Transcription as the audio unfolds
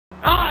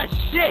Ah,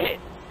 shit!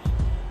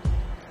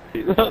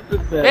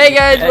 Hey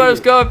guys, what's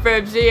going on,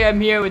 ColdFireMC? I'm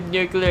here with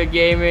Nuclear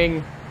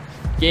Gaming,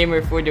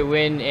 Gamer for the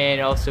win, and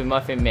also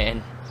Muffin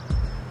Man.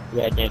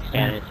 Yeah, Nick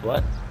Stannis,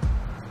 what?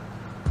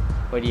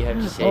 What do you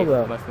have to say,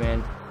 Muffin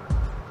Man?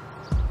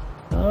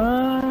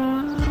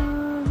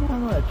 Not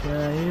much,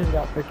 man. You just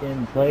got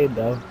freaking played,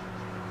 though.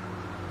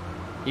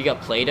 You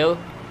got Play-Doh?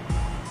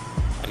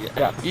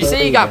 You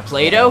say you got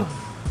Play-Doh?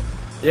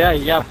 Yeah,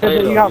 you got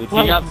Play-Doh. You got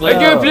Play-Doh. I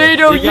got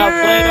Play-Doh,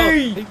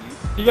 yay!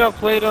 You got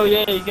Play-Doh,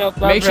 yeah, you got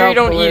Play-Doh. Make sure you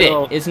don't eat it.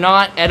 It's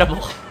not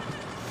edible.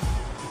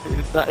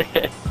 It's not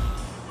it.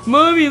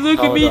 Mommy, look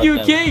at me do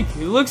cake.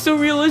 It looks so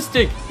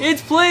realistic.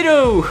 It's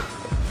Play-Doh.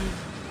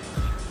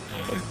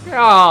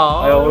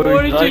 Oh,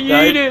 why did you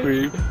eat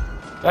it?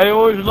 I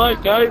always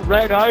liked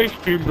red ice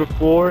cream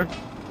before.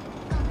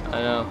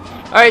 I know.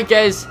 Alright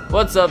guys,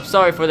 what's up?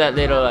 Sorry for that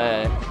little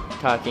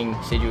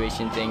talking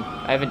situation thing.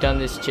 I haven't done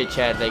this chit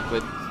chat like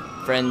with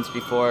friends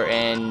before,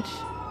 and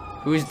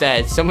who's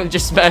that? Someone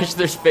just smashed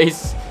their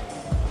face.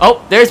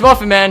 Oh, there's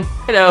Muffin Man.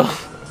 Hello.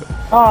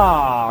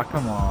 Aw,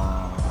 come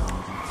on.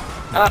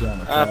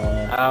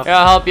 Here,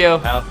 I'll help you.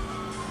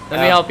 Let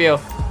me help you.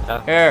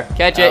 Here,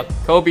 catch it,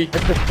 Kobe.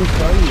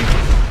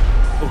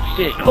 Oh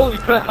shit! Holy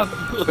crap!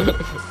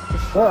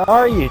 Where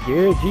are you,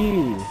 dude?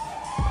 Jeez.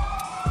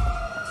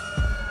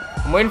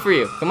 I'm waiting for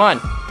you. Come on.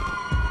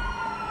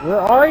 Where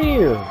are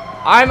you?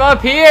 I'm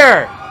up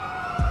here.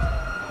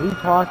 What are you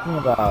talking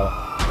about?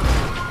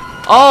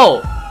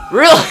 Oh,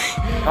 really?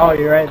 Oh,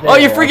 you're right there. Oh,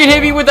 you freaking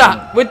hit me with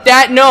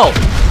that? No.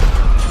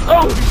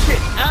 Oh shit!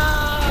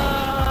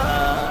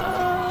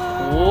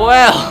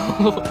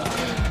 Well,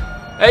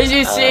 as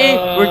you see,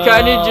 we're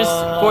kind of just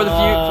for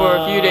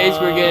a few days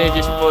we're gonna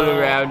just fool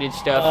around and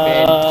stuff.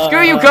 And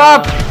screw you,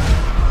 cop!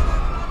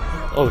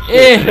 Oh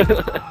shit!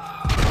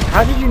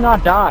 How did you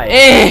not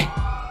die?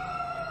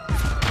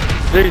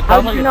 Dude,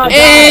 how did you not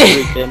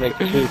die?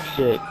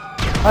 Shit.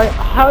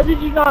 How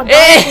did you not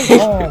die?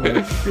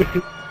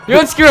 You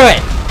don't screw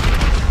it.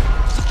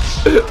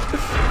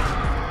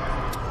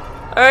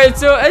 Alright,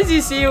 so as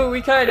you see,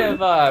 we kind of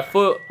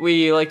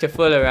we like to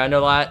fool around a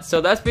lot.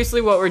 So that's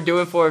basically what we're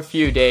doing for a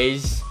few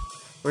days.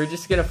 We're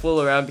just gonna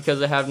fool around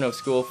because I have no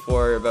school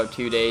for about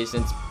 2 days,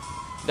 and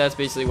that's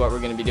basically what we're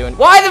gonna be doing.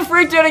 Why the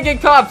freak did I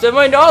get cops? Am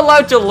I not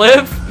allowed to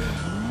live?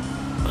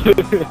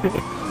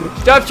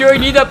 Stop, Joey,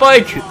 need that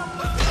bike.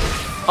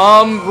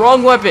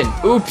 Wrong weapon.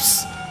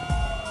 Oops.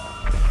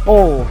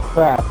 Oh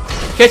crap.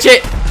 Catch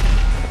it.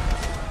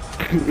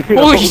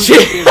 Holy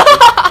shit.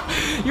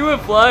 You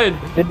went flying.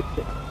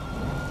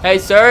 Hey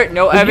sir,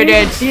 no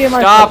evidence. Did you see my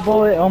Stop.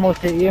 bullet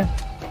almost hit you?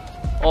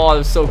 Oh, I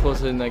was so close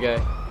to hitting that guy.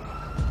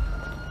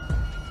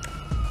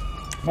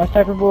 My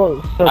sniper bullet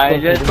was so close. I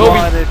just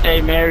wanted to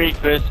say Merry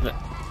Christmas.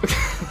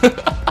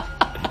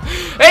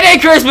 It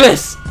ain't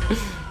Christmas!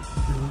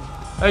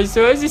 Alright,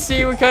 so as you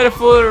see, we're kind of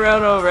fooling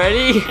around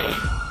already.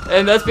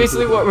 And that's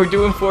basically what we're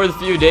doing for the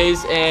few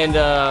days. And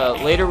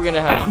later we're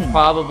gonna have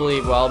probably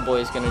Wild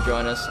Boy is gonna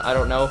join us. I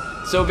don't know.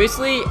 So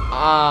basically,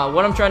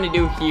 what I'm trying to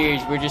do here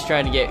is we're just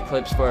trying to get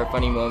clips for our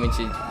funny moments.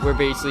 We're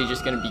basically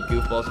just gonna be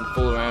goofballs and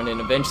fool around and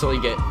eventually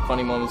get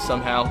funny moments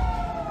somehow.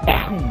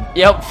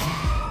 Yep.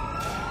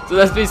 So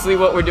that's basically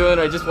what we're doing.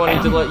 I just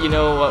wanted to let you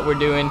know what we're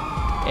doing.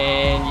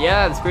 And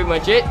yeah, that's pretty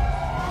much it. Give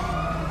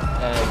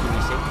me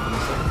a second.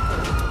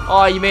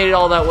 Oh, you made it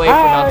all that way for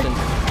nothing.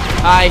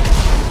 Hi.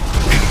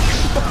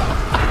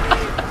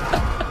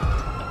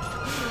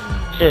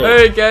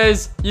 Alright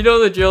guys, you know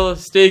the drill.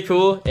 Stay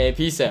cool and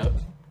peace out.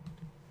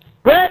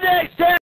 Redneck